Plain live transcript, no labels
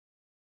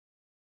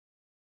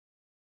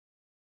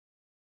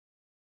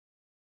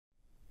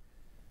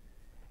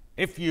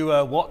If you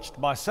watched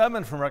my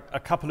sermon from a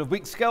couple of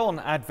weeks ago on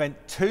Advent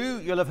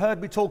 2, you'll have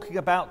heard me talking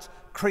about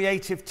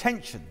creative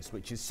tensions,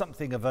 which is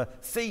something of a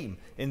theme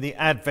in the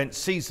Advent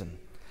season.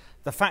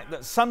 The fact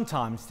that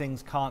sometimes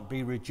things can't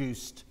be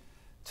reduced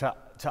to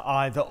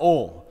either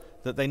or,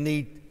 that they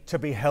need to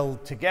be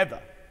held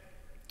together.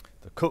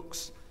 The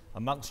cooks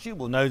amongst you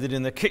will know that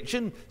in the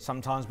kitchen,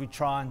 sometimes we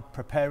try and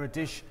prepare a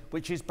dish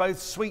which is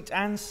both sweet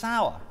and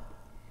sour.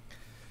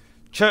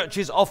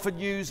 Churches often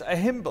use a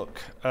hymn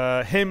book,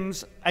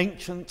 hymns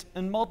ancient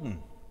and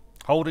modern,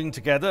 holding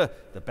together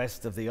the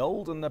best of the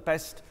old and the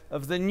best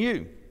of the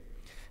new.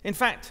 In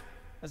fact,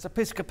 as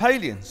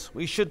Episcopalians,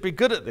 we should be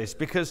good at this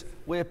because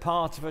we're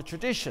part of a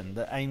tradition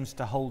that aims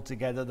to hold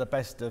together the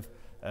best of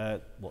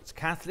what's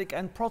Catholic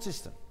and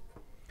Protestant.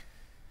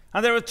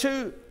 And there are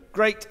two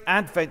great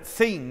Advent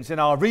themes in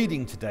our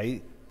reading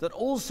today that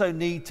also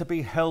need to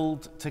be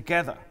held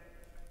together.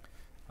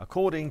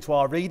 According to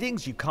our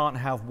readings, you can't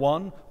have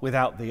one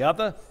without the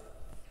other,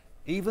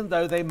 even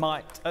though they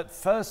might at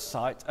first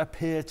sight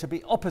appear to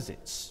be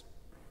opposites.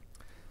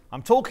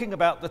 I'm talking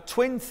about the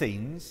twin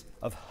themes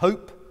of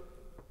hope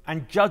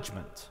and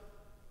judgment,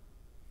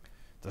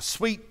 the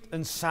sweet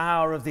and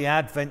sour of the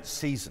Advent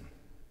season.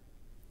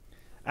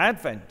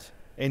 Advent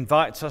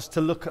invites us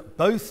to look at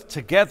both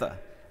together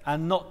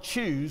and not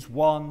choose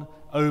one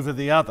over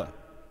the other.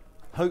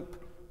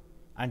 Hope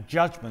and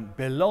judgment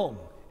belong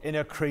in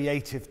a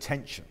creative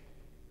tension.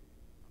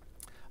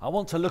 I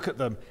want to look at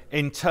them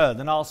in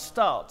turn, and I'll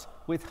start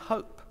with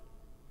hope.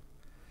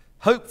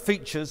 Hope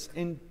features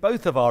in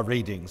both of our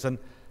readings, and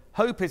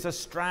hope is a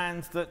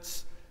strand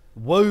that's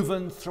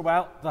woven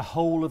throughout the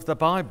whole of the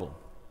Bible.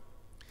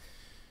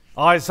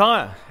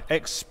 Isaiah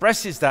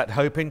expresses that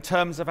hope in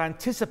terms of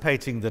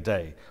anticipating the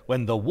day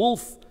when the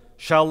wolf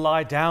shall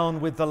lie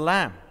down with the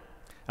lamb,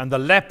 and the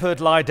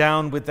leopard lie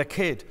down with the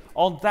kid.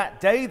 On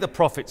that day, the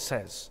prophet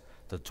says,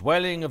 the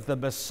dwelling of the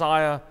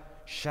Messiah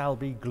shall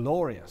be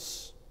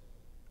glorious.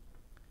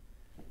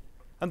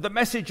 And the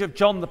message of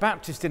John the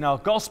Baptist in our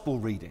gospel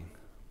reading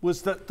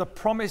was that the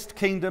promised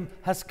kingdom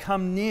has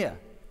come near.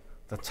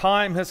 The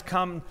time has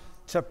come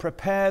to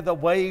prepare the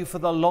way for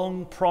the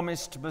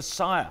long-promised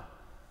Messiah,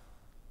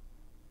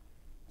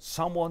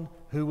 someone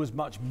who was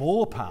much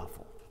more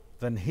powerful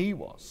than he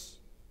was.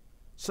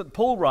 St.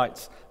 Paul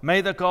writes,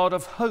 "May the God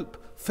of hope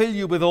fill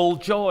you with all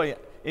joy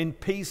in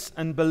peace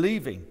and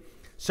believing,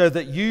 so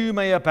that you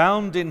may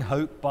abound in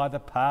hope by the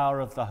power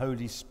of the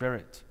Holy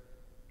Spirit."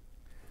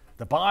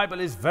 The Bible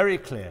is very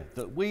clear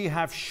that we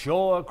have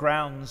sure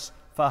grounds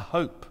for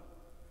hope.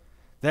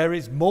 There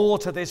is more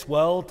to this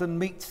world than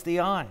meets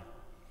the eye.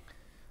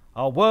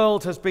 Our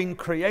world has been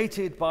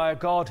created by a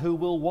God who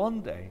will one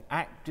day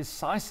act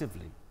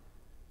decisively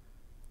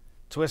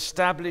to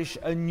establish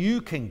a new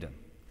kingdom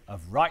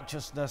of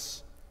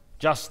righteousness,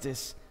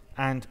 justice,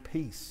 and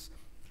peace.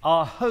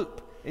 Our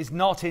hope is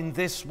not in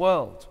this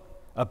world.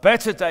 A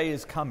better day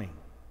is coming.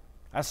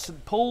 As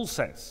St. Paul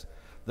says,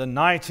 the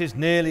night is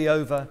nearly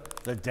over,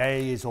 the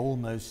day is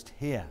almost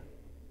here.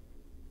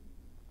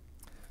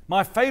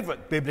 My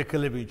favourite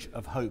biblical image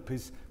of hope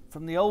is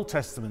from the Old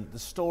Testament, the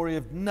story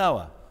of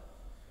Noah.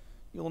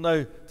 You'll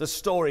know the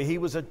story. He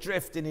was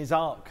adrift in his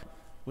ark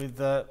with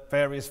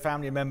various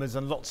family members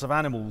and lots of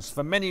animals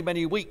for many,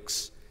 many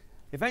weeks.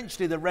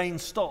 Eventually the rain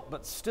stopped,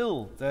 but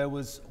still there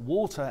was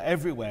water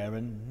everywhere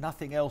and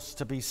nothing else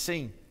to be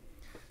seen.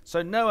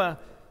 So Noah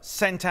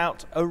sent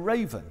out a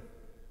raven,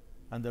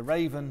 and the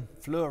raven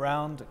flew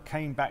around,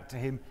 came back to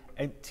him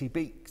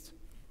empty-beaked.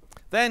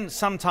 Then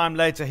sometime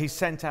later he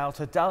sent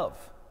out a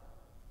dove,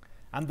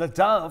 and the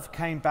dove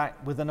came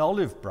back with an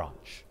olive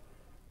branch.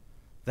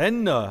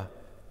 Then Noah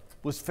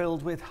was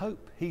filled with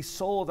hope. He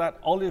saw that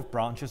olive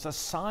branch as a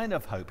sign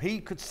of hope. He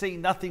could see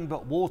nothing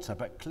but water,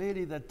 but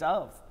clearly the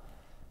dove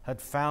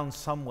had found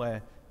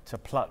somewhere to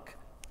pluck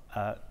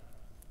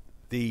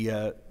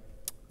the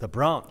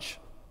branch.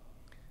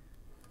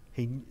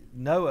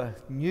 Noah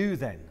knew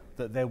then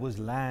that there was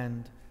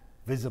land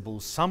visible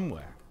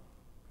somewhere.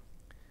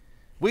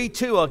 We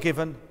too are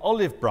given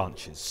olive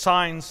branches,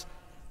 signs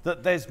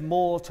that there's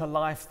more to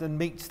life than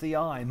meets the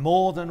eye,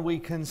 more than we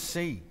can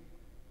see.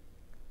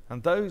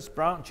 And those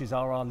branches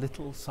are our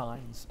little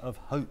signs of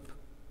hope.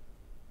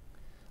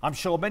 I'm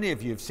sure many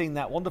of you have seen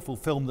that wonderful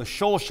film, The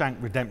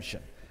Shawshank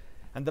Redemption.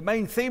 And the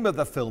main theme of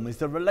the film is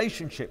the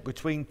relationship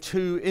between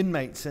two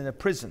inmates in a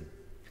prison.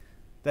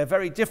 They're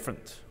very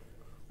different.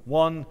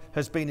 One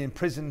has been in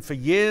prison for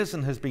years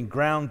and has been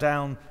ground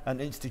down and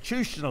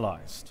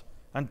institutionalized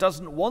and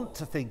doesn't want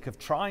to think of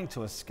trying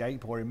to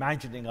escape or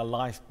imagining a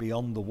life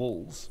beyond the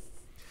walls.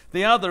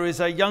 The other is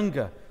a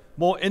younger,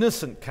 more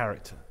innocent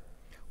character,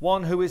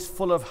 one who is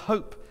full of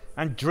hope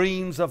and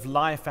dreams of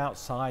life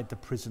outside the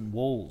prison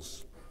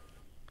walls.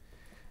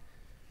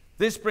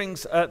 This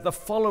brings the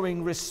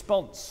following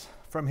response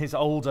from his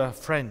older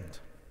friend,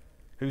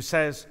 who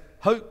says,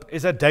 "Hope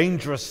is a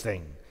dangerous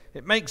thing.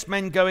 It makes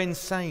men go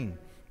insane.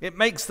 It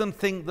makes them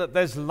think that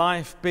there's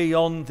life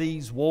beyond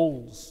these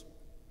walls."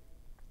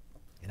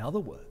 In other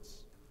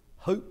words,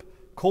 hope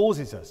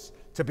causes us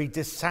to be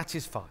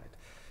dissatisfied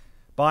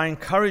by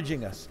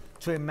encouraging us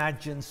to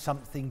imagine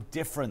something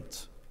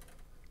different.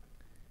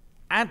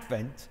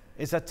 Advent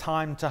is a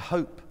time to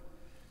hope,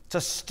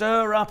 to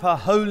stir up a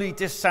holy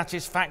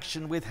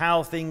dissatisfaction with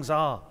how things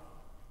are.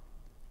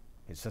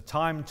 It's a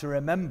time to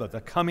remember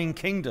the coming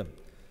kingdom,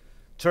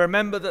 to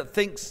remember that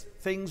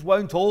things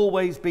won't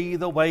always be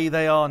the way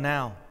they are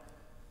now,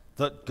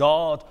 that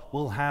God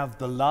will have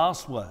the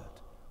last word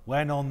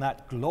when on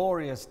that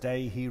glorious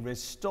day he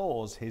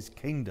restores his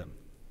kingdom.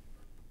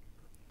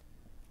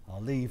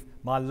 I'll leave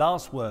my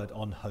last word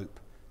on hope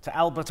to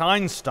Albert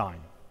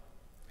Einstein.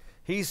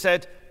 He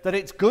said that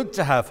it's good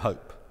to have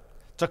hope,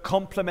 to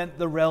complement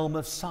the realm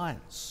of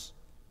science.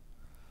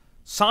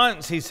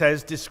 Science, he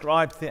says,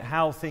 describes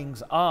how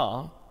things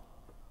are,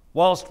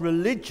 whilst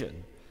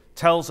religion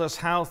tells us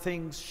how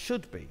things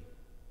should be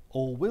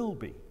or will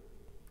be.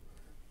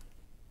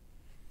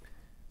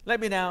 Let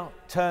me now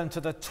turn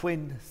to the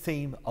twin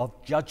theme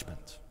of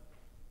judgment,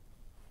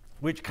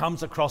 which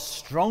comes across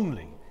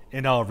strongly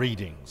in our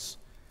readings.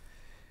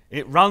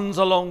 It runs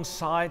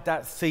alongside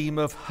that theme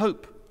of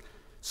hope.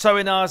 So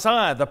in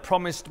Isaiah, the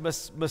promised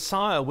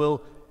Messiah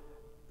will,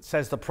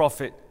 says the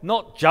prophet,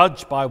 not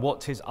judge by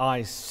what his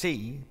eyes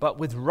see, but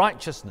with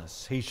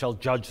righteousness he shall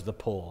judge the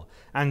poor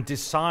and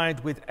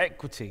decide with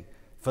equity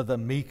for the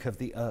meek of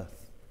the earth.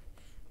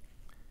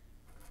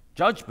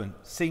 Judgment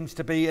seems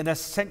to be an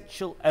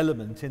essential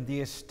element in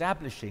the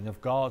establishing of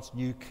God's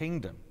new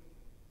kingdom.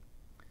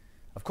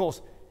 Of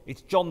course,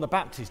 it's John the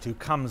Baptist who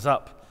comes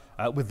up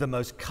with the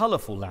most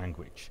colourful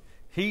language.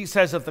 He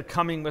says of the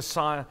coming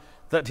Messiah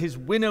that his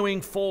winnowing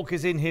fork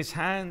is in his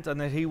hand and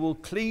that he will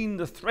clean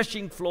the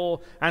threshing floor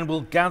and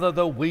will gather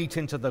the wheat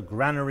into the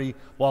granary,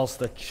 whilst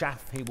the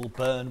chaff he will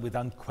burn with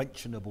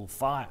unquenchable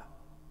fire.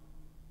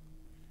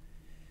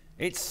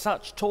 It's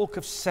such talk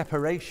of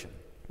separation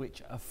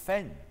which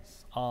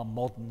offends our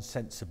modern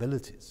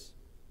sensibilities.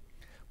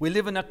 We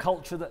live in a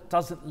culture that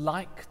doesn't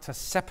like to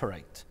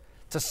separate.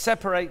 To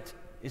separate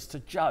is to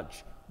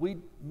judge.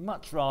 We'd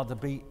much rather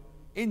be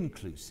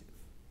inclusive.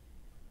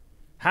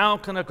 How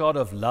can a God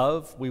of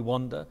love, we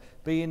wonder,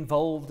 be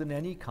involved in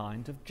any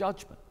kind of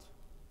judgment?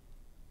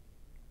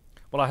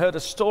 Well, I heard a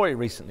story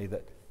recently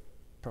that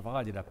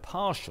provided a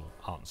partial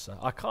answer.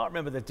 I can't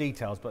remember the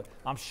details, but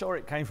I'm sure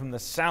it came from the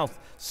south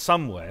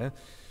somewhere.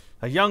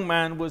 A young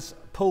man was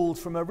pulled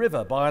from a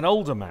river by an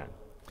older man.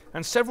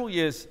 And several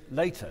years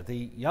later,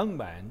 the young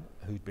man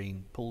who'd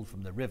been pulled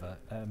from the river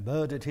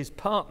murdered his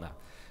partner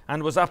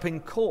and was up in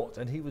court,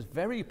 and he was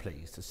very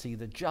pleased to see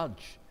the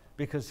judge,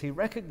 because he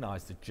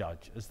recognized the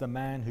judge as the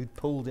man who'd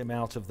pulled him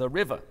out of the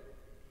river.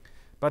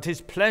 But his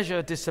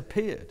pleasure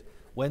disappeared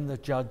when the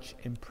judge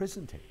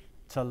imprisoned him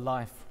to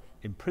life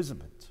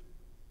imprisonment.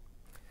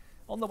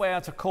 On the way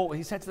out of court,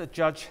 he said to the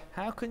judge,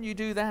 "How can you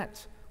do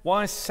that?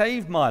 Why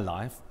save my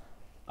life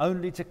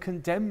only to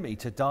condemn me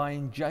to die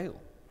in jail?"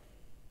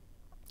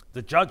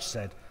 The judge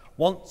said,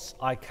 "Once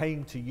I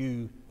came to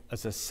you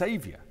as a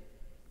savior,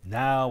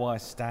 now I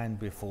stand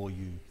before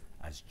you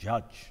as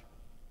judge."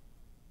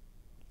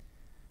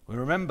 We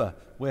remember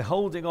we're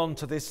holding on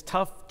to this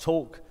tough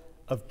talk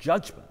of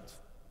judgment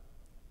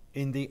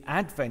in the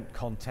Advent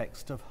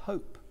context of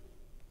hope.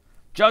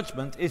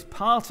 Judgment is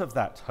part of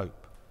that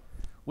hope.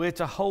 We're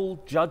to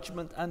hold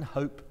judgment and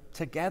hope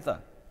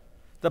together.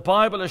 The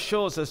Bible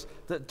assures us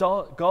that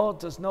God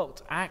does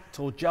not act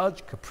or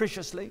judge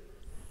capriciously.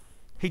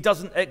 He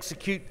doesn't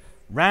execute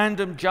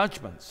random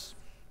judgments.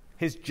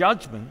 His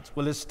judgment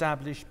will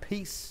establish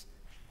peace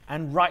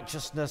and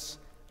righteousness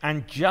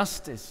and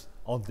justice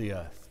on the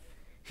earth.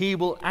 He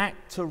will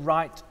act to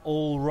right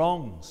all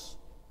wrongs.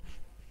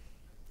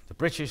 The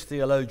British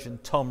theologian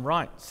Tom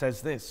Wright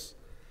says this: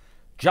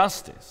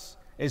 "Justice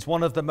is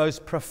one of the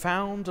most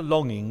profound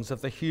longings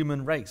of the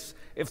human race.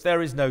 If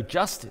there is no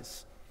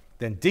justice,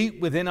 then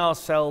deep within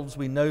ourselves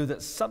we know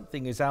that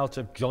something is out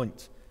of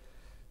joint.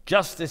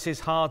 Justice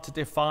is hard to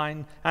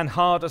define and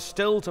harder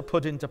still to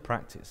put into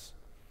practice.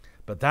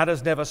 But that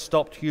has never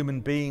stopped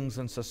human beings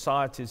and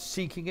societies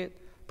seeking it,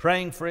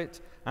 praying for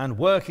it, and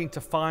working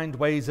to find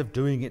ways of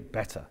doing it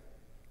better.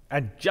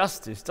 And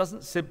justice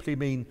doesn't simply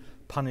mean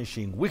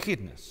punishing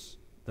wickedness,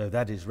 though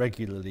that is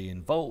regularly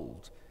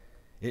involved.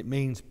 It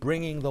means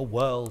bringing the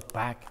world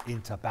back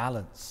into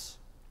balance."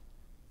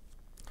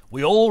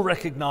 We all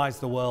recognize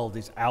the world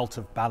is out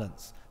of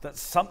balance, that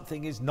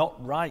something is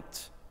not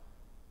right.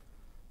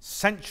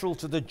 Central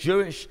to the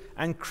Jewish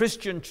and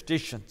Christian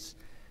traditions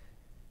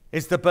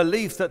is the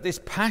belief that this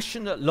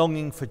passionate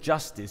longing for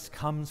justice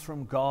comes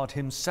from God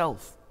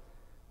himself.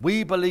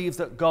 We believe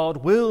that God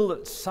will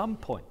at some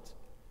point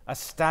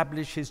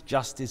establish his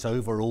justice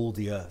over all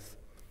the earth.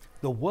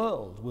 The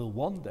world will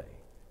one day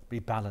be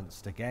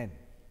balanced again.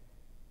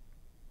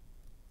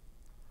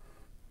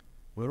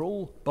 We're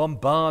all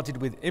bombarded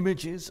with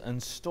images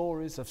and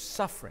stories of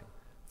suffering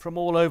from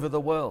all over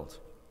the world.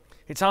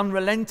 It's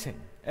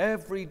unrelenting.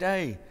 Every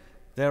day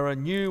there are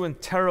new and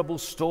terrible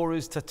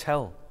stories to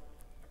tell.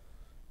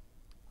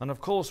 And of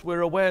course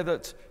we're aware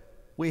that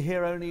we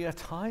hear only a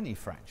tiny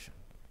fraction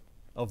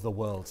of the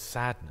world's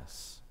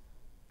sadness.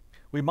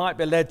 We might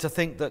be led to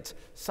think that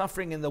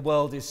suffering in the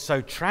world is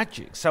so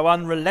tragic, so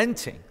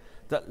unrelenting,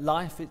 that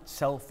life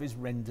itself is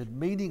rendered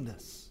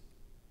meaningless.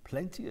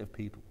 Plenty of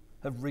people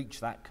have reached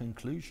that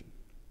conclusion.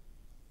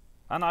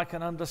 And I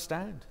can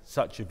understand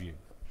such a view.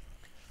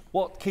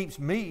 What keeps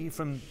me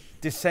from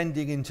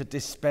descending into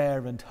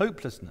despair and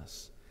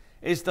hopelessness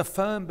is the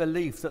firm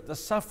belief that the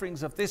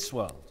sufferings of this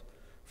world,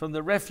 from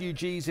the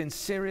refugees in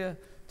Syria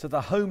to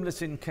the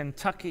homeless in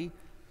Kentucky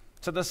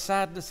to the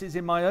sadnesses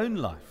in my own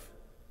life,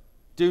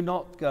 do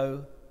not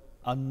go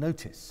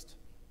unnoticed.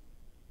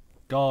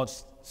 God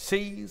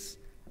sees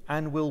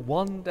and will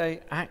one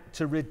day act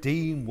to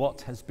redeem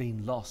what has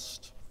been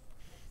lost.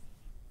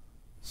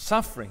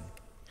 Suffering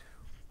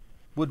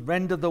would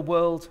render the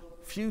world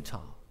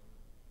futile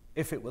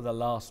if it were the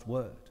last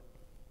word.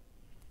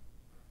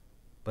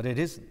 But it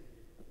isn't.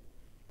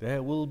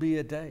 There will be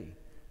a day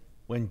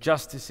when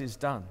justice is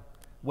done,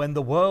 when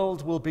the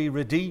world will be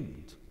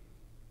redeemed.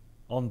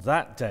 On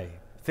that day,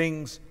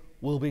 things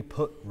will be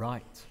put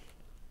right.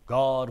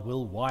 God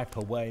will wipe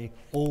away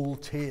all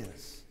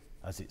tears,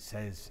 as it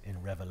says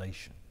in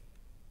Revelation.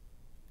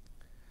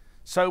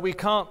 So we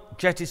can't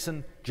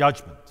jettison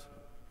judgment.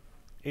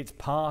 It's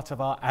part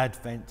of our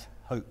Advent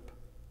hope.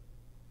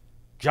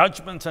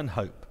 Judgment and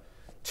hope,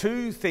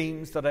 two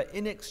themes that are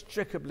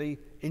inextricably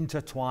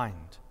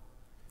intertwined.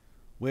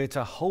 We're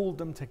to hold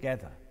them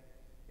together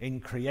in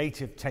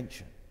creative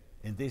tension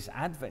in this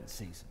Advent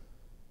season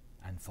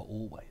and for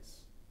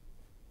always.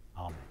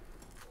 Amen.